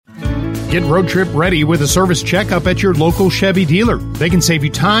Get road trip ready with a service checkup at your local Chevy dealer. They can save you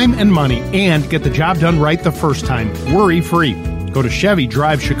time and money and get the job done right the first time, worry-free. Go to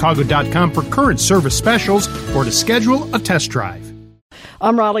ChevyDriveChicago.com for current service specials or to schedule a test drive.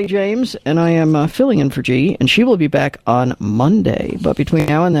 I'm Raleigh James, and I am filling in for G, and she will be back on Monday. But between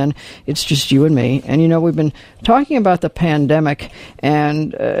now and then, it's just you and me. And, you know, we've been talking about the pandemic,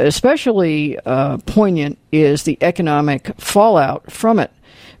 and especially poignant is the economic fallout from it.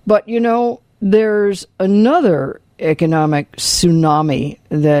 But, you know, there's another economic tsunami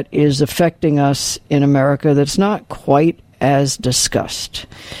that is affecting us in America that's not quite as discussed,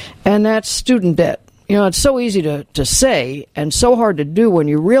 and that's student debt. You know, it's so easy to say and so hard to do when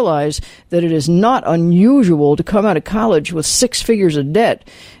you realize that it is not unusual to come out of college with 6 figures of debt.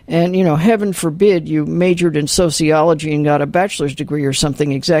 And, you know, heaven forbid you majored in sociology and got a bachelor's degree or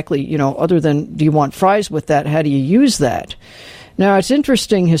something exactly, you know, other than do you want fries with that? How do you use that? Now, it's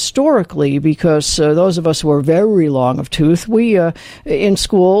interesting historically because those of us who are very long of tooth, we, in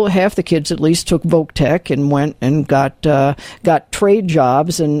school, half the kids at least took Voc Tech and went and got trade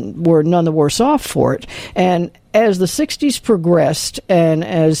jobs and were none the worse off for it. And as the 60s progressed and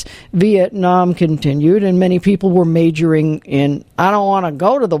as Vietnam continued and many people were majoring in, I don't want to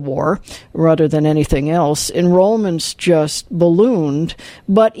go to the war, rather than anything else, enrollments just ballooned.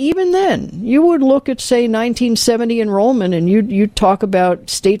 But even then, you would look at, say, 1970 enrollment and you'd talk about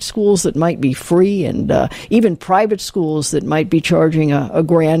state schools that might be free and even private schools that might be charging a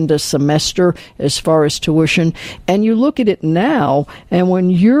grand a semester as far as tuition. And you look at it now, and when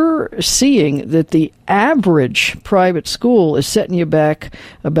you're seeing that the average private school is setting you back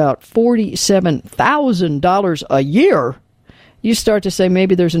about $47,000 a year, you start to say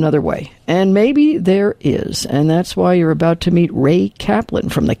maybe there's another way. And maybe there is. And that's why you're about to meet Ray Kaplan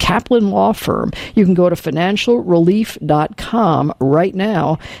from the Kaplan Law Firm. You can go to financialrelief.com right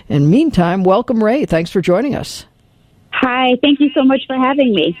now. And meantime, welcome, Ray. Thanks for joining us. Hi. Thank you so much for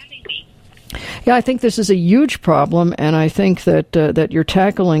having me. Yeah, I think this is a huge problem, and I think that that you're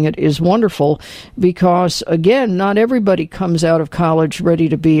tackling it is wonderful because, again, not everybody comes out of college ready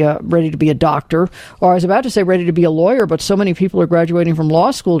to be a doctor, or I was about to say ready to be a lawyer, but so many people are graduating from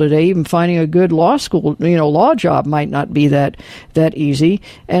law school today. Even finding a good law school, law job might not be that easy.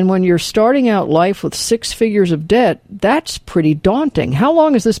 And when you're starting out life with 6 figures of debt, that's pretty daunting. How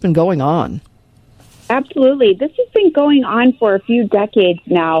long has this been going on? Absolutely, this has been going on for a few decades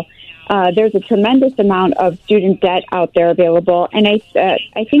now. There's a tremendous amount of student debt out there available, and I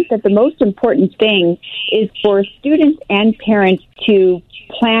think that the most important thing is for students and parents to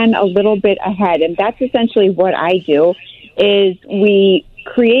plan a little bit ahead, and that's essentially what I do, is we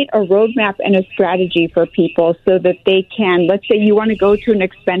create a roadmap and a strategy for people so that they can, let's say you want to go to an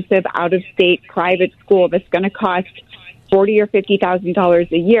expensive out-of-state private school that's going to cost $40,000 or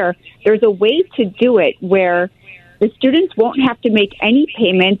 $50,000 a year. There's a way to do it where the students won't have to make any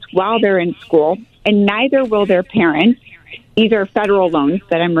payments while they're in school, and neither will their parents. These are federal loans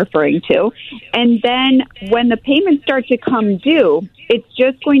that I'm referring to. And then when the payments start to come due, it's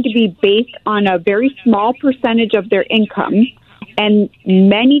just going to be based on a very small percentage of their income. And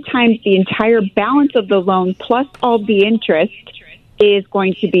many times the entire balance of the loan plus all the interest is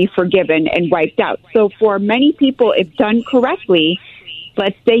going to be forgiven and wiped out. So for many people, if done correctly,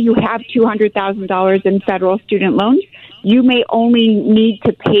 let's say you have $200,000 in federal student loans, you may only need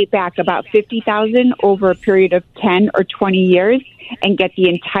to pay back about $50,000 over a period of 10 or 20 years and get the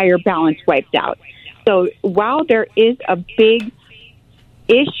entire balance wiped out. So while there is a big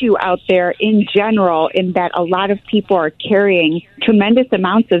issue out there in general in that a lot of people are carrying tremendous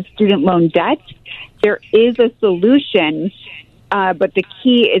amounts of student loan debt, there is a solution, but the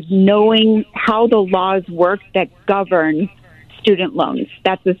key is knowing how the laws work that govern student loans.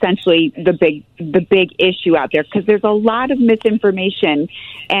 That's essentially the big issue out there, because there's a lot of misinformation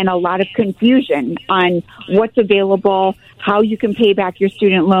and a lot of confusion on what's available, how you can pay back your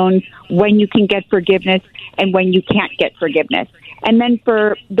student loans, when you can get forgiveness, and when you can't get forgiveness. And then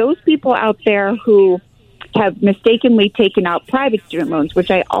for those people out there who have mistakenly taken out private student loans, which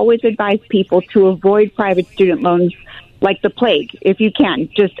I always advise people to avoid private student loans like the plague. If you can,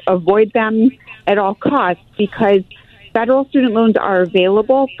 just avoid them at all costs, because federal student loans are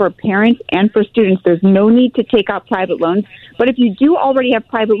available for parents and for students. There's no need to take out private loans. But if you do already have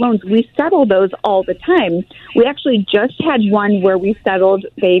private loans, we settle those all the time. We actually just had one where we settled.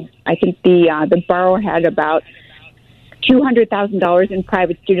 I think the borrower had about $200,000 in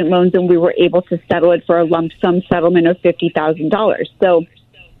private student loans, and we were able to settle it for a lump sum settlement of $50,000. So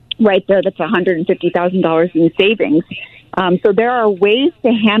right there, that's $150,000 in savings. So there are ways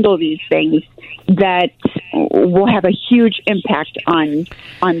to handle these things that will have a huge impact on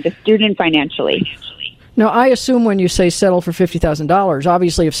the student financially. Now, I assume when you say settle for $50,000,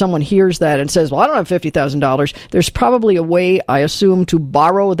 obviously if someone hears that and says, well, I don't have $50,000, there's probably a way, I assume, to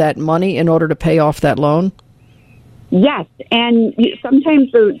borrow that money in order to pay off that loan? Yes, and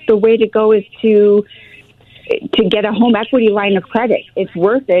sometimes the way to go is to get a home equity line of credit. It's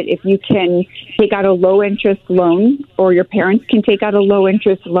worth it if you can take out a low-interest loan, or your parents can take out a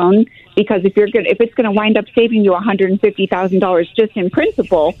low-interest loan, because if it's going to wind up saving you $150,000 just in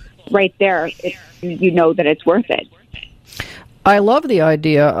principal, right there, you know that it's worth it. I love the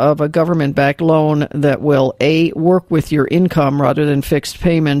idea of a government-backed loan that will, A, work with your income rather than fixed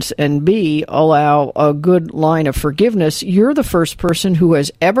payments, and B, allow a good line of forgiveness. You're the first person who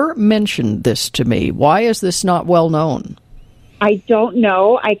has ever mentioned this to me. Why is this not well known? I don't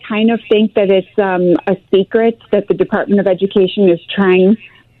know. I kind of think that it's a secret that the Department of Education is trying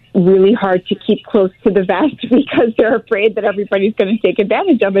really hard to keep close to the vest because they're afraid that everybody's going to take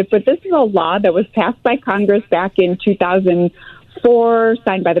advantage of it. But this is a law that was passed by Congress back in 2004,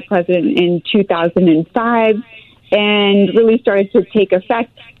 signed by the president in 2005, and really started to take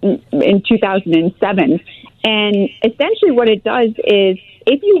effect in 2007. And essentially what it does is,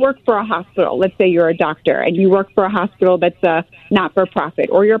 if you work for a hospital, let's say you're a doctor and you work for a hospital that's a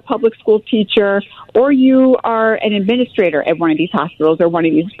not-for-profit, or you're a public school teacher, or you are an administrator at one of these hospitals or one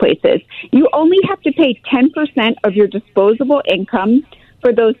of these places, you only have to pay 10% of your disposable income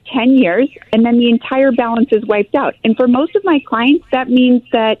for those 10 years, and then the entire balance is wiped out. And for most of my clients, that means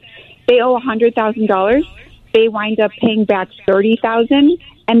that they owe $100,000, they wind up paying back $30,000,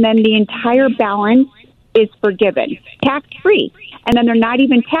 and then the entire balance is forgiven, tax-free. And then they're not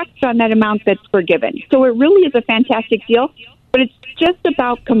even taxed on that amount that's forgiven. So it really is a fantastic deal, but it's just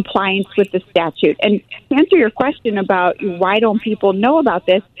about compliance with the statute. And to answer your question about why don't people know about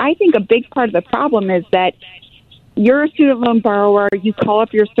this, I think a big part of the problem is that you're a student loan borrower, you call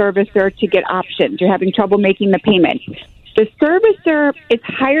up your servicer to get options, you're having trouble making the payment. The servicer is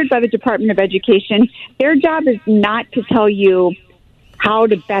hired by the Department of Education. Their job is not to tell you how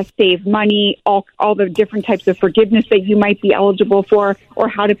to best save money, all the different types of forgiveness that you might be eligible for, or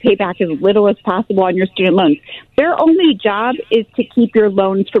how to pay back as little as possible on your student loans. Their only job is to keep your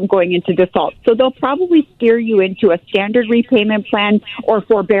loans from going into default. So they'll probably steer you into a standard repayment plan or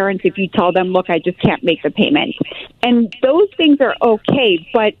forbearance if you tell them, look, I just can't make the payment. And those things are okay,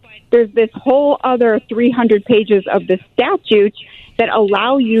 but there's this whole other 300 pages of the statute that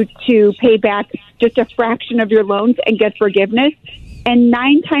allow you to pay back just a fraction of your loans and get forgiveness. And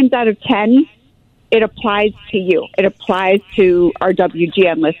 9 times out of 10, it applies to you. It applies to our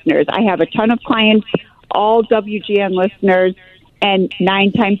WGN listeners. I have a ton of clients, all WGN listeners, and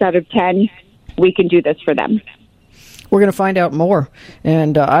 9 times out of 10, we can do this for them. We're going to find out more,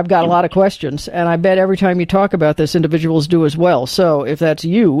 and I've got a lot of questions, and I bet every time you talk about this, individuals do as well. So if that's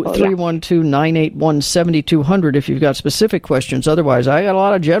you, 312-981-7200 if you've got specific questions. Otherwise, I got a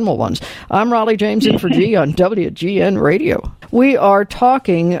lot of general ones. I'm Raleigh James in for G on WGN Radio. We are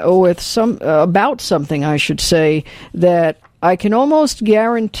talking about something, I should say, that I can almost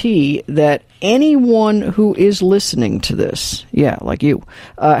guarantee that anyone who is listening to this, like you,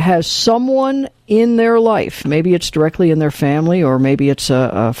 has someone in their life, maybe it's directly in their family or maybe it's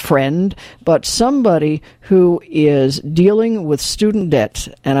a friend, but somebody who is dealing with student debt.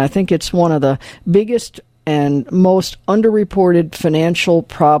 And I think it's one of the biggest and most underreported financial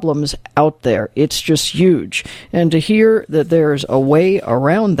problems out there. It's just huge. And to hear that there's a way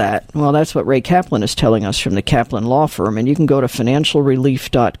around that, well, that's what Ray Kaplan is telling us from the Kaplan Law Firm. And you can go to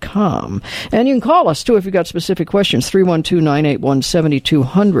financialrelief.com. And you can call us, too, if you've got specific questions,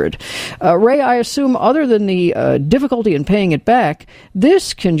 312-981-7200. Ray, I assume other than the difficulty in paying it back,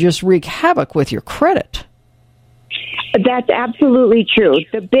 this can just wreak havoc with your credit. That's absolutely true.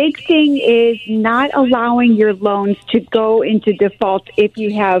 The big thing is not allowing your loans to go into default if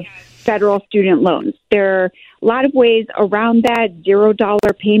you have federal student loans. There are a lot of ways around that,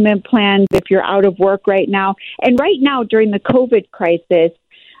 $0 payment plans if you're out of work right now. And right now, during the COVID crisis,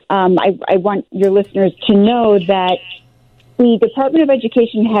 I want your listeners to know that the Department of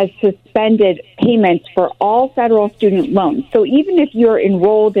Education has suspended payments for all federal student loans. So even if you're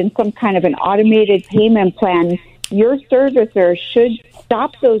enrolled in some kind of an automated payment plan, your servicer should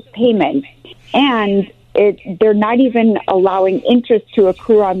stop those payments, and they're not even allowing interest to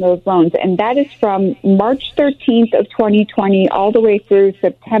accrue on those loans. And that is from March 13th of 2020 all the way through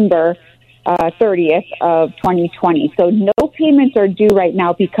September 30th of 2020. So no payments are due right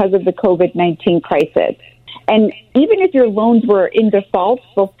now because of the COVID-19 crisis. And even if your loans were in default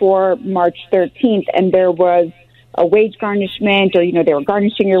before March 13th and there was a wage garnishment, or, they were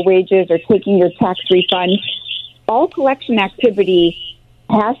garnishing your wages or taking your tax refund. All collection activity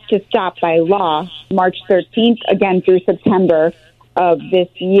has to stop by law March 13th, again through September of this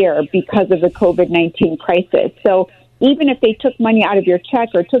year because of the COVID-19 crisis. So even if they took money out of your check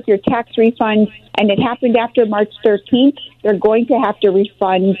or took your tax refund and it happened after March 13th, they're going to have to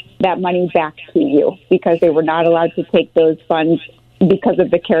refund that money back to you because they were not allowed to take those funds because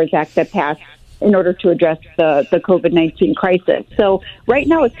of the CARES Act that passed in order to address the COVID-19 crisis. So right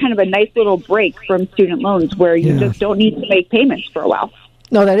now it's kind of a nice little break from student loans where you just don't need to make payments for a while.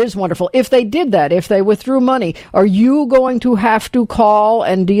 No, that is wonderful. If they did that, if they withdrew money, are you going to have to call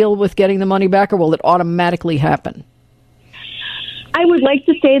and deal with getting the money back, or will it automatically happen? I would like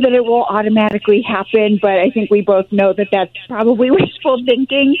to say that it will automatically happen, but I think we both know that that's probably wishful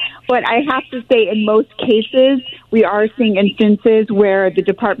thinking. But I have to say, in most cases, we are seeing instances where the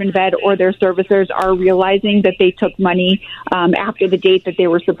Department of Ed or their servicers are realizing that they took money after the date that they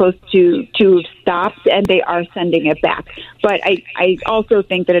were supposed to have stopped, and they are sending it back. But I also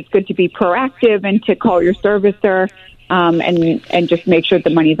think that it's good to be proactive and to call your servicer and just make sure the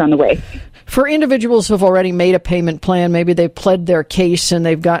money's on the way. For individuals who have already made a payment plan, maybe they've pled their case and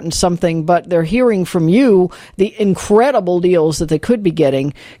they've gotten something, but they're hearing from you the incredible deals that they could be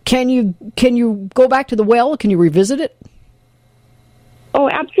getting. Can you go back to the well? Can you revisit it? Oh,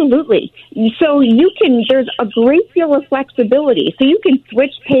 absolutely. So there's a great deal of flexibility. So you can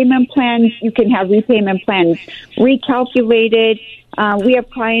switch payment plans. You can have repayment plans recalculated. We have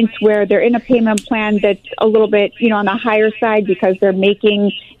clients where they're in a payment plan that's a little bit, on the higher side because they're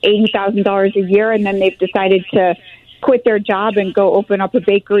making $80,000 a year, and then they've decided to quit their job and go open up a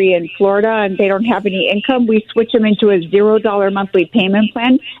bakery in Florida, and they don't have any income. We switch them into a $0 monthly payment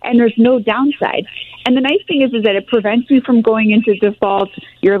plan, and there's no downside. And the nice thing is that it prevents you from going into default.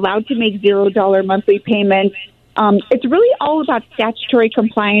 You're allowed to make $0 monthly payments. It's really all about statutory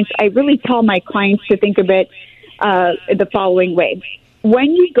compliance. I really tell my clients to think of it the following way.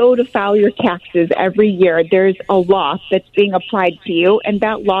 When you go to file your taxes every year, there's a law that's being applied to you, and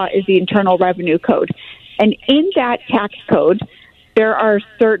that law is the Internal Revenue Code. And in that tax code, there are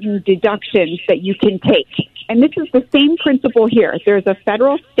certain deductions that you can take. And this is the same principle here. There's a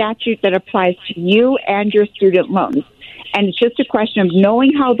federal statute that applies to you and your student loans. And it's just a question of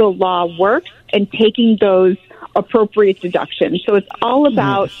knowing how the law works and taking those appropriate deductions. So it's all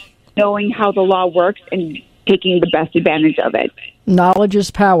about knowing how the law works and taking the best advantage of it. Knowledge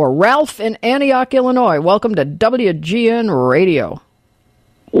is power. Ralph in Antioch, Illinois. Welcome to WGN Radio.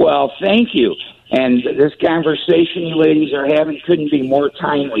 Well, thank you. And this conversation you ladies are having couldn't be more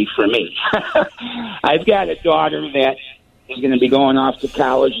timely for me. I've got a daughter that is going to be going off to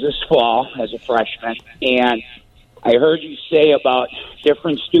college this fall as a freshman. And I heard you say about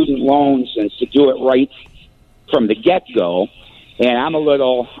different student loans and to do it right from the get-go. And I'm a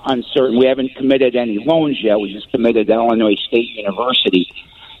little uncertain. We haven't committed any loans yet. We just committed to Illinois State University.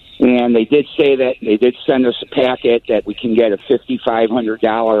 And they did say that they did send us a packet that we can get a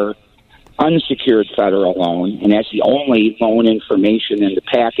 $5,500 unsecured federal loan, and that's the only loan information in the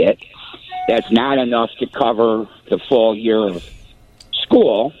packet. That's not enough to cover the full year of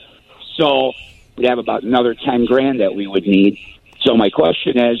school. So we'd have about another $10,000 that we would need. So my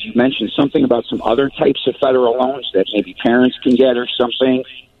question is, you mentioned something about some other types of federal loans that maybe parents can get or something,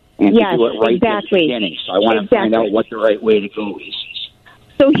 and yes, to do it right exactly. at the beginning. So I want to find out what the right way to go is.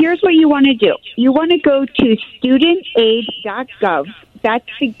 So here's what you want to do. You want to go to studentaid.gov. That's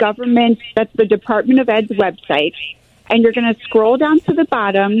the government, that's the Department of Ed's website. And you're going to scroll down to the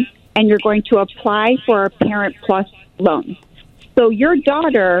bottom, and you're going to apply for a Parent Plus loan. So your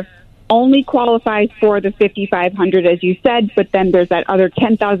daughter only qualifies for the $5,500, as you said, but then there's that other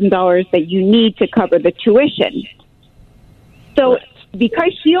 $10,000 that you need to cover the tuition. So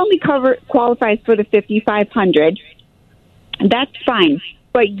because she only qualifies for the $5,500, that's fine.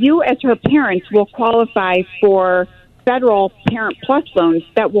 But you, as her parents, will qualify for federal Parent Plus loans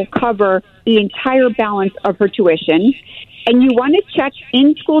that will cover the entire balance of her tuition. And you want to check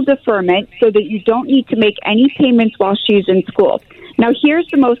in-school deferment so that you don't need to make any payments while she's in school. Now, here's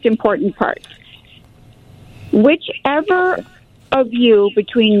the most important part. Whichever of you,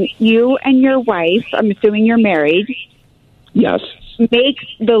 between you and your wife, I'm assuming you're married, yes, makes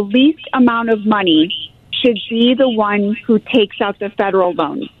the least amount of money should be the one who takes out the federal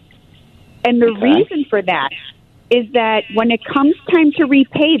loan. And the reason for that is that when it comes time to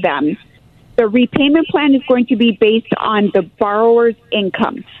repay them, the repayment plan is going to be based on the borrower's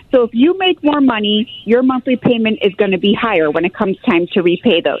income. So if you make more money, your monthly payment is going to be higher when it comes time to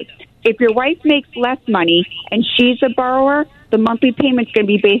repay those. If your wife makes less money and she's a borrower, the monthly payment is going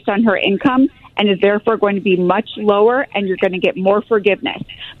to be based on her income, and is therefore going to be much lower, and you're going to get more forgiveness.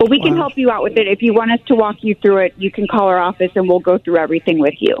 But we can help you out with it. If you want us to walk you through it, you can call our office, and we'll go through everything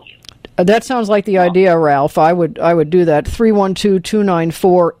with you. That sounds like the idea, Ralph. I would do that.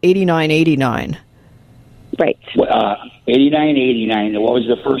 312-294-8989. Right. 8989. What was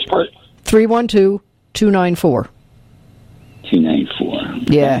the first part? 312-294.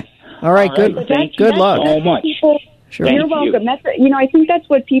 294. Yeah. All right. Good. Good luck. So much. Sure. You're welcome. That's I think that's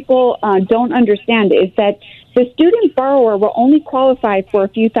what people don't understand is that the student borrower will only qualify for a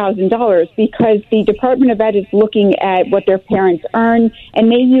few $1,000s because the Department of Ed is looking at what their parents earn, and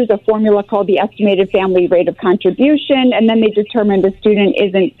they use a formula called the estimated family rate of contribution, and then they determine the student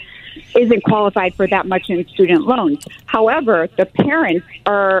isn't qualified for that much in student loans. However, the parents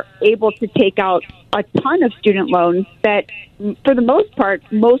are able to take out a ton of student loans that, for the most part,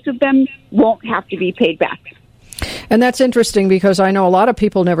 most of them won't have to be paid back. And that's interesting because I know a lot of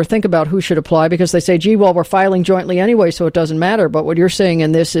people never think about who should apply because they say, gee, well, we're filing jointly anyway, so it doesn't matter. But what you're saying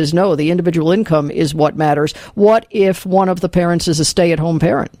in this is, no, the individual income is what matters. What if one of the parents is a stay-at-home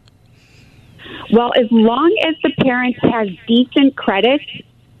parent? Well, as long as the parent has decent credit,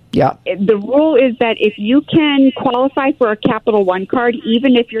 yeah, the rule is that if you can qualify for a Capital One card,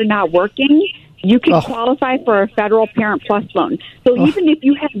 even if you're not working, you can qualify for a Federal Parent Plus loan. So even if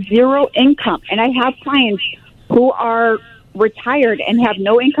you have zero income, and I have clients who are retired and have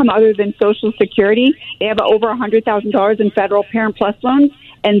no income other than Social Security, they have over $100,000 in Federal Parent Plus loans,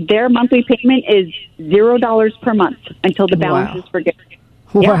 and their monthly payment is $0 per month until the balance is forgiven.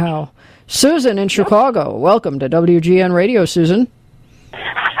 Wow. Yeah. Susan in Chicago, welcome to WGN Radio, Susan.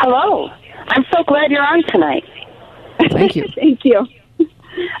 Hello. I'm so glad you're on tonight. Thank you. Thank you.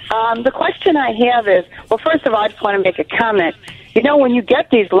 The question I have is, well, first of all, I just want to make a comment. You know, when you get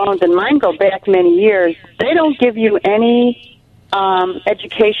these loans, and mine go back many years, they don't give you any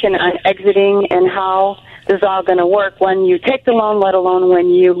education on exiting and how this is all going to work when you take the loan, let alone when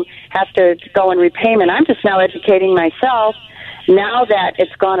you have to go in repayment. I'm just now educating myself now that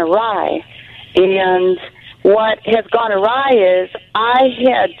it's gone awry. And what has gone awry is I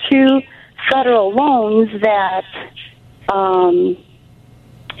had 2 federal loans that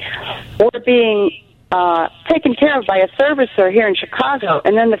were being taken care of by a servicer here in Chicago,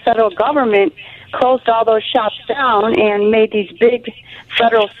 and then the federal government closed all those shops down and made these big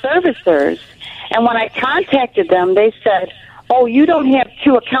federal servicers. And when I contacted them, they said, oh, you don't have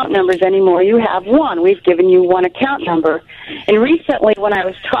 2 account numbers anymore. You have 1. We've given you 1 account number. And recently when I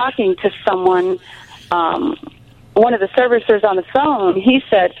was talking to someone, one of the servicers on the phone, he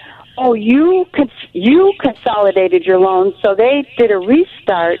said, oh, you consolidated your loans, so they did a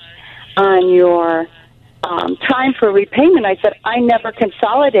restart on your time for repayment. I said, I never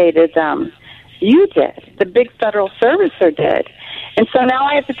consolidated them. You did. The big federal servicer did. And so now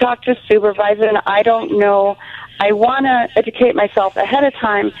I have to talk to a supervisor, and I don't know. I want to educate myself ahead of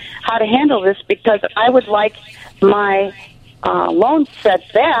time how to handle this because I would like my loans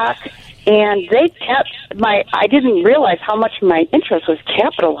set back, and they kept I didn't realize how much my interest was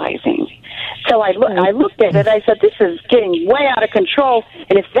capitalizing. So I looked at it, I said, this is getting way out of control,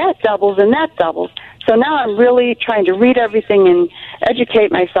 and if that doubles, and that doubles. So now I'm really trying to read everything and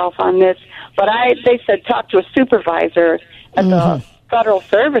educate myself on this. But they said talk to a supervisor at the federal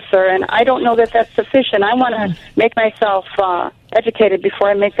servicer, and I don't know that that's sufficient. I want to make myself educated before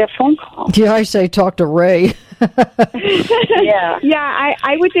I make that phone call. Yeah, I say talk to Ray. Yeah. Yeah,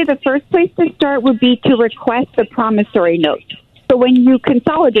 I would say the first place to start would be to request the promissory note. So when you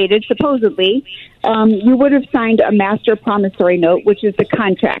consolidated, supposedly, you would have signed a master promissory note, which is the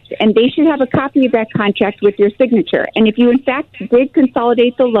contract, and they should have a copy of that contract with your signature. And if you, in fact, did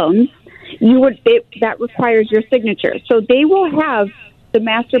consolidate the loans, that requires your signature. So they will have the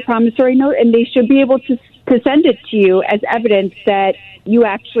master promissory note, and they should be able to send it to you as evidence that you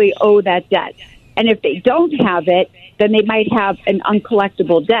actually owe that debt. And if they don't have it, then they might have an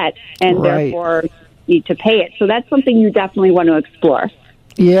uncollectible debt, and therefore need to pay it. So that's something you definitely want to explore.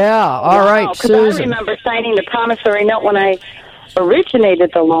 Yeah, all right, Susan. I remember signing the promissory note when I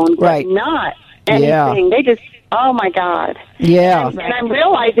originated the loan, but not anything. Yeah. They just, oh my God. Yeah. And I'm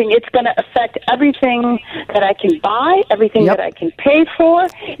realizing it's going to affect everything that I can buy, everything that I can pay for,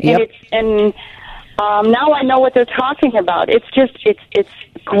 and now I know what they're talking about. It's just, it's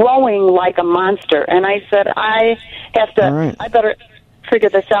growing like a monster. And I said, I better figure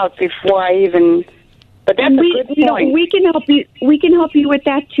this out before I even. But that's a good point. We can help you. We can help you with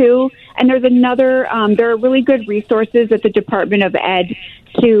that too. And there's another. There are really good resources at the Department of Ed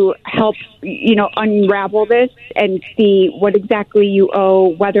to help unravel this and see what exactly you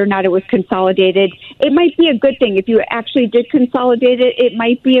owe, whether or not it was consolidated. It might be a good thing if you actually did consolidate it. It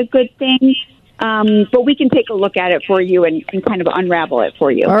might be a good thing But we can take a look at it for you and kind of unravel it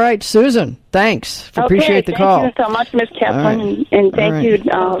for you. All right, Susan, thanks. Appreciate the call. Thank you so much, Ms. Kaplan, Right. and thank you,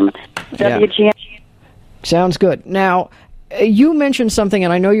 WGN. Sounds good. Now, you mentioned something,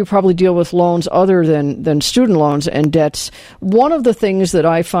 and I know you probably deal with loans other than student loans and debts. One of the things that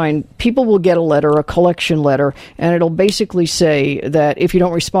I find, people will get a letter, a collection letter, and it'll basically say that if you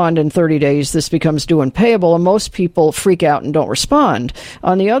don't respond in 30 days, this becomes due and payable, and most people freak out and don't respond.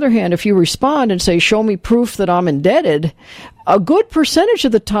 On the other hand, if you respond and say, show me proof that I'm indebted, a good percentage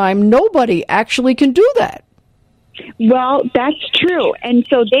of the time, nobody actually can do that. Well, that's true. And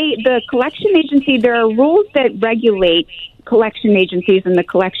so the collection agency, there are rules that regulate collection agencies and the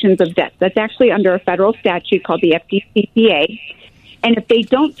collections of debts. That's actually under a federal statute called the FDCPA. And if they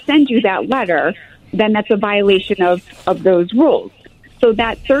don't send you that letter, then that's a violation of those rules. So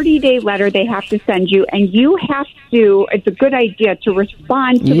that 30-day letter they have to send you, and you have to, it's a good idea to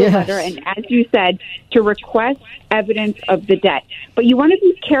respond to the letter, and as you said, to request evidence of the debt. But you want to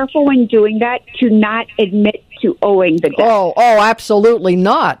be careful when doing that to not admit to owing the debt. Oh, absolutely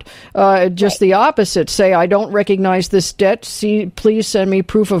not. Just the opposite. Say, I don't recognize this debt. Please send me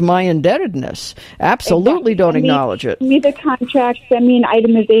proof of my indebtedness. Absolutely don't acknowledge it. Send me the contract. Send me an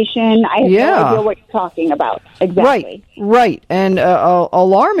itemization. I have no idea what you're talking about. Exactly. Right. And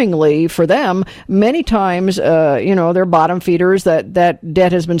alarmingly for them, many times, they're bottom feeders. That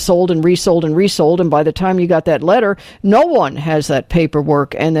debt has been sold and resold, and by the time you got that letter, no one has that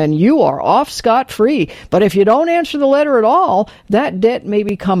paperwork, and then you are off scot-free. But if you don't answer the letter at all, that debt may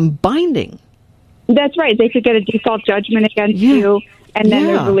become binding. That's right. They could get a default judgment against you, and then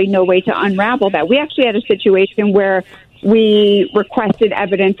there's really no way to unravel that. We actually had a situation where we requested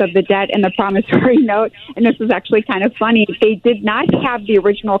evidence of the debt and the promissory note, and this is actually kind of funny. They did not have the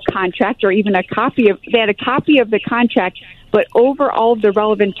original contract or even they had a copy of the contract, but over all of the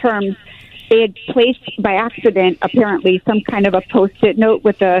relevant terms, they had placed by accident, apparently, some kind of a Post-it note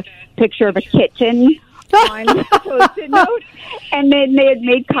with a picture of a kitten on the Post-it note, and then they had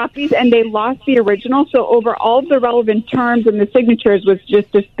made copies and they lost the original. So over all of the relevant terms and the signatures was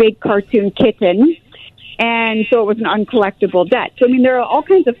just this big cartoon kitten. And so it was an uncollectible debt. So, I mean, there are all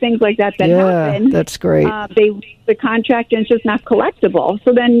kinds of things like that happen. That's great. The contract and it's just not collectible.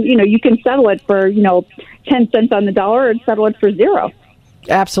 So then, you can settle it for, 10 cents on the dollar and settle it for zero.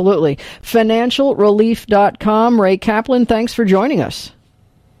 Absolutely. Financialrelief.com. Ray Kaplan, thanks for joining us.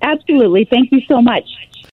 Absolutely. Thank you so much.